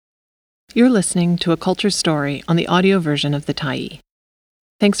You're listening to a culture story on the audio version of The Tyee.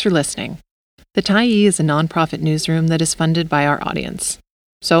 Thanks for listening. The Tyee is a nonprofit newsroom that is funded by our audience.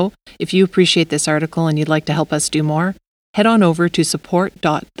 So, if you appreciate this article and you'd like to help us do more, head on over to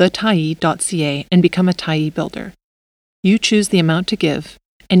support.thetyee.ca and become a Tyee builder. You choose the amount to give,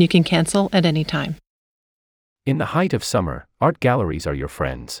 and you can cancel at any time. In the height of summer, art galleries are your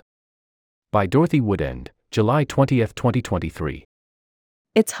friends. By Dorothy Woodend, July 20, 2023.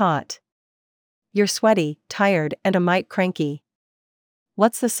 It's hot. You're sweaty, tired, and a mite cranky.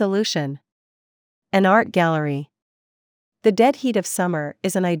 What's the solution? An art gallery. The dead heat of summer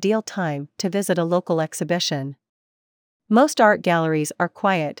is an ideal time to visit a local exhibition. Most art galleries are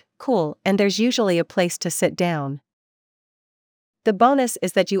quiet, cool, and there's usually a place to sit down. The bonus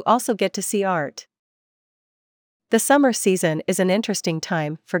is that you also get to see art. The summer season is an interesting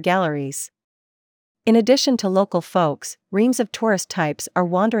time for galleries. In addition to local folks, reams of tourist types are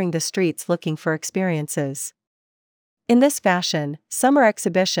wandering the streets looking for experiences. In this fashion, summer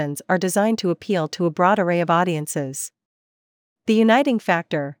exhibitions are designed to appeal to a broad array of audiences. The uniting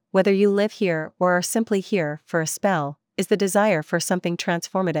factor, whether you live here or are simply here for a spell, is the desire for something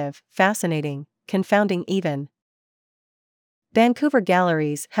transformative, fascinating, confounding even. Vancouver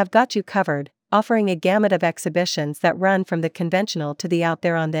galleries have got you covered, offering a gamut of exhibitions that run from the conventional to the out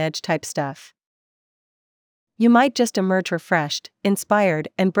there on the edge type stuff. You might just emerge refreshed, inspired,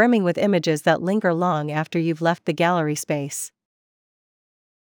 and brimming with images that linger long after you've left the gallery space.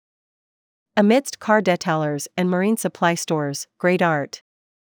 Amidst car detailers and marine supply stores, great art.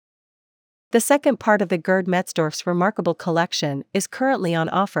 The second part of the Gerd Metzdorf's remarkable collection is currently on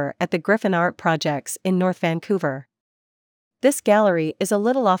offer at the Griffin Art Projects in North Vancouver. This gallery is a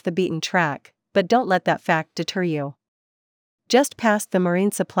little off the beaten track, but don't let that fact deter you. Just past the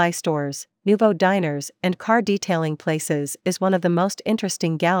marine supply stores, Nouveau diners, and car detailing places is one of the most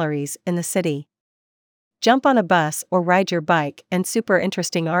interesting galleries in the city. Jump on a bus or ride your bike and super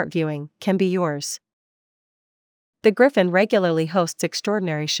interesting art viewing can be yours. The Griffin regularly hosts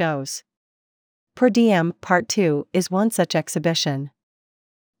extraordinary shows. Per Diem Part 2 is one such exhibition.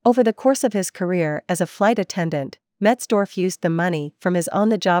 Over the course of his career as a flight attendant, Metzdorf used the money from his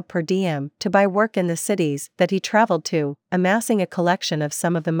on-the-job per diem to buy work in the cities that he traveled to, amassing a collection of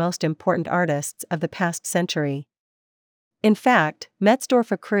some of the most important artists of the past century. In fact,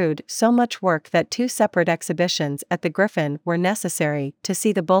 Metzdorf accrued so much work that 2 separate exhibitions at the Griffin were necessary to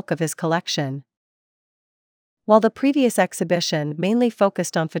see the bulk of his collection. While the previous exhibition mainly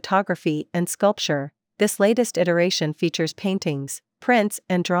focused on photography and sculpture, this latest iteration features paintings, prints,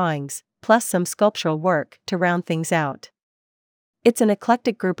 and drawings, plus some sculptural work to round things out. It's an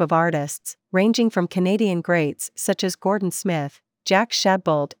eclectic group of artists, ranging from Canadian greats such as Gordon Smith, Jack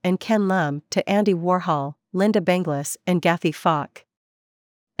Shadbolt, and Ken Lum to Andy Warhol, Linda Benglis, and Kathy Falk.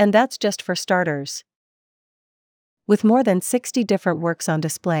 And that's just for starters. With more than 60 different works on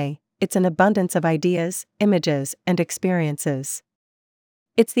display, it's an abundance of ideas, images, and experiences.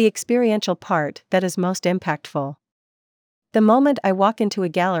 It's the experiential part that is most impactful. The moment I walk into a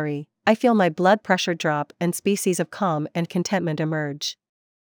gallery, I feel my blood pressure drop and species of calm and contentment emerge.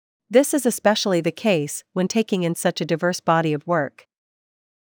 This is especially the case when taking in such a diverse body of work.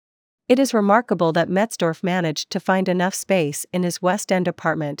 It is remarkable that Metzdorf managed to find enough space in his West End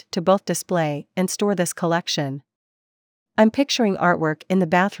apartment to both display and store this collection. I'm picturing artwork in the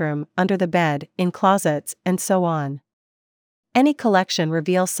bathroom, under the bed, in closets, and so on. Any collection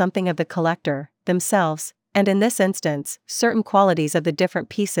reveals something of the collector, themselves, and in this instance, certain qualities of the different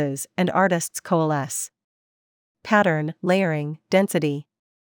pieces and artists coalesce. Pattern, layering, density.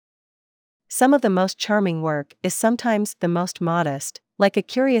 Some of the most charming work is sometimes the most modest, like a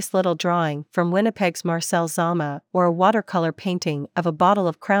curious little drawing from Winnipeg's Marcel Zama or a watercolor painting of a bottle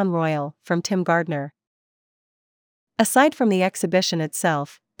of Crown Royal from Tim Gardner. Aside from the exhibition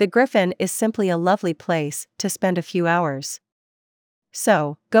itself, the Griffin is simply a lovely place to spend a few hours.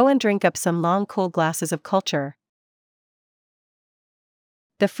 So, go and drink up some long cool glasses of culture.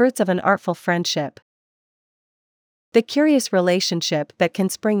 The fruits of an artful friendship. The curious relationship that can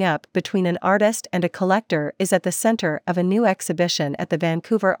spring up between an artist and a collector is at the center of a new exhibition at the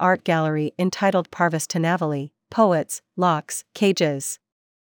Vancouver Art Gallery entitled Parvis Tanavali, Poets, Locks, Cages.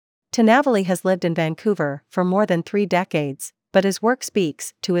 Tanavali has lived in Vancouver for more than 3 decades, but his work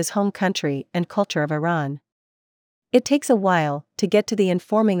speaks to his home country and culture of Iran. It takes a while to get to the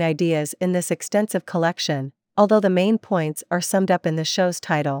informing ideas in this extensive collection, although the main points are summed up in the show's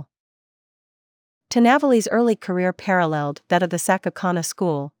title. Tanavali's early career paralleled that of the Sakakana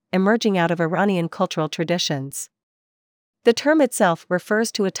school, emerging out of Iranian cultural traditions. The term itself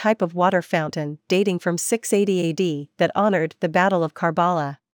refers to a type of water fountain dating from 680 AD that honored the Battle of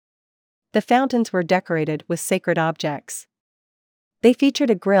Karbala. The fountains were decorated with sacred objects. They featured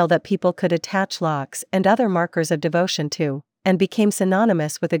a grill that people could attach locks and other markers of devotion to, and became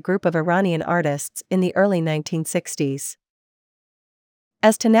synonymous with a group of Iranian artists in the early 1960s.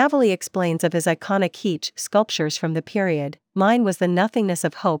 As Tanavali explains of his iconic Keech sculptures from the period, mine was the nothingness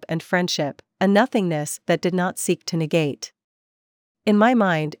of hope and friendship, a nothingness that did not seek to negate. In my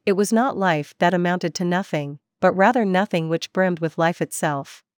mind, it was not life that amounted to nothing, but rather nothing which brimmed with life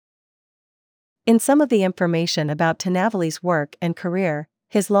itself. In some of the information about Tanavali's work and career,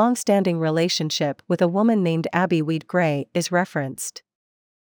 his long-standing relationship with a woman named Abby Weed Gray is referenced.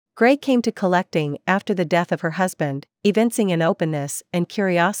 Gray came to collecting after the death of her husband, evincing an openness and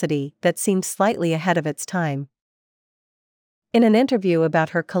curiosity that seemed slightly ahead of its time. In an interview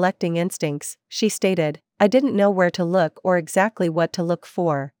about her collecting instincts, she stated, "I didn't know where to look or exactly what to look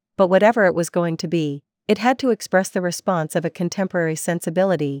for, but whatever it was going to be, it had to express the response of a contemporary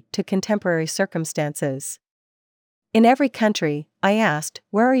sensibility to contemporary circumstances. In every country, I asked,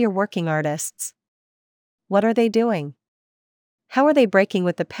 where are your working artists? What are they doing? How are they breaking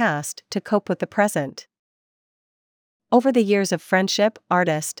with the past to cope with the present?" Over the years of friendship,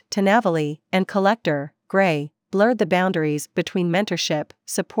 artist, Tanavali, and collector, Gray, blurred the boundaries between mentorship,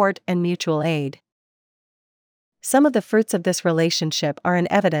 support, and mutual aid. Some of the fruits of this relationship are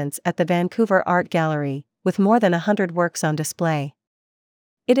in evidence at the Vancouver Art Gallery, with more than 100 works on display.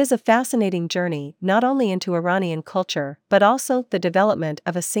 It is a fascinating journey not only into Iranian culture but also the development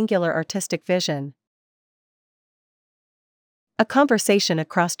of a singular artistic vision. A conversation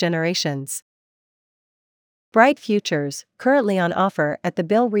across generations. Bright Futures, currently on offer at the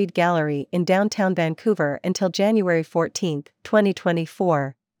Bill Reid Gallery in downtown Vancouver until January 14,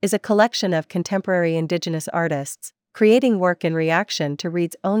 2024, is a collection of contemporary Indigenous artists, creating work in reaction to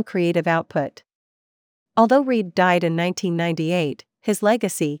Reid's own creative output. Although Reid died in 1998, his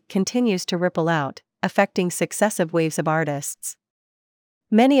legacy continues to ripple out, affecting successive waves of artists.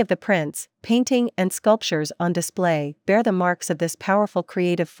 Many of the prints, painting, and sculptures on display bear the marks of this powerful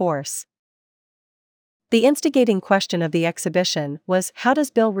creative force. The instigating question of the exhibition was, how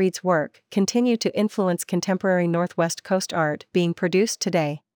does Bill Reid's work continue to influence contemporary Northwest Coast art being produced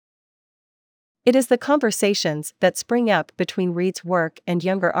today? It is the conversations that spring up between Reid's work and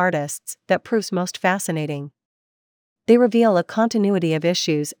younger artists that proves most fascinating. They reveal a continuity of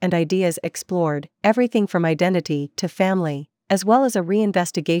issues and ideas explored, everything from identity to family, as well as a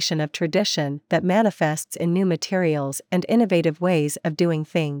reinvestigation of tradition that manifests in new materials and innovative ways of doing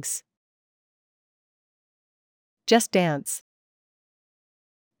things. Just Dance.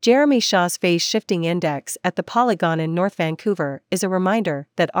 Jeremy Shaw's phase-shifting index at the Polygon in North Vancouver is a reminder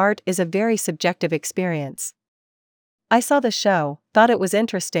that art is a very subjective experience. I saw the show, thought it was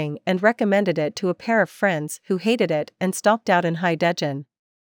interesting, and recommended it to a pair of friends who hated it and stalked out in high dudgeon.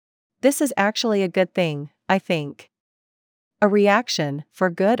 This is actually a good thing, I think. A reaction, for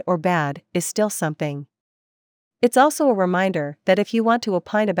good or bad, is still something. It's also a reminder that if you want to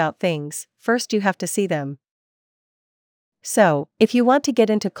opine about things, first you have to see them. So, if you want to get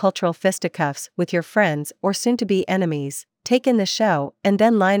into cultural fisticuffs with your friends or soon-to-be enemies, take in the show and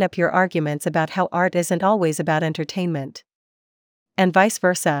then line up your arguments about how art isn't always about entertainment. And vice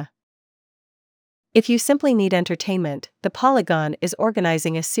versa. If you simply need entertainment, the Polygon is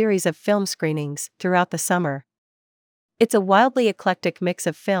organizing a series of film screenings throughout the summer. It's a wildly eclectic mix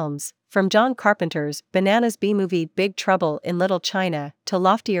of films, from John Carpenter's Bananas B-movie Big Trouble in Little China to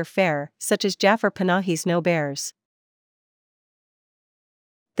loftier fare, such as Jafar Panahi's No Bears.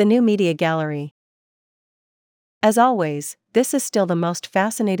 The New Media Gallery. As always, this is still the most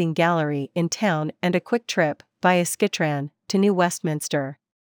fascinating gallery in town and a quick trip, via Skitran, to New Westminster.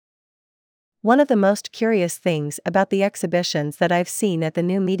 One of the most curious things about the exhibitions that I've seen at the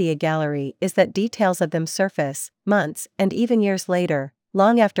New Media Gallery is that details of them surface, months and even years later,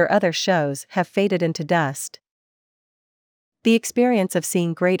 long after other shows have faded into dust. The experience of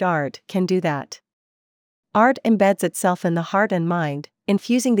seeing great art can do that. Art embeds itself in the heart and mind,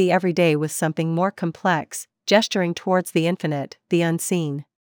 infusing the everyday with something more complex, gesturing towards the infinite, the unseen.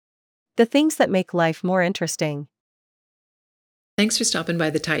 The things that make life more interesting. Thanks for stopping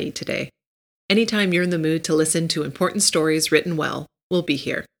by the Tyee today. Anytime you're in the mood to listen to important stories written well, we'll be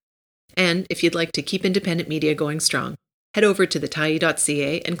here. And if you'd like to keep independent media going strong, head over to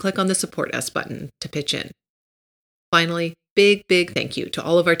thetyee.ca and click on the Support Us button to pitch in. Finally, big thank you to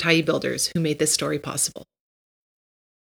all of our Tyee builders who made this story possible.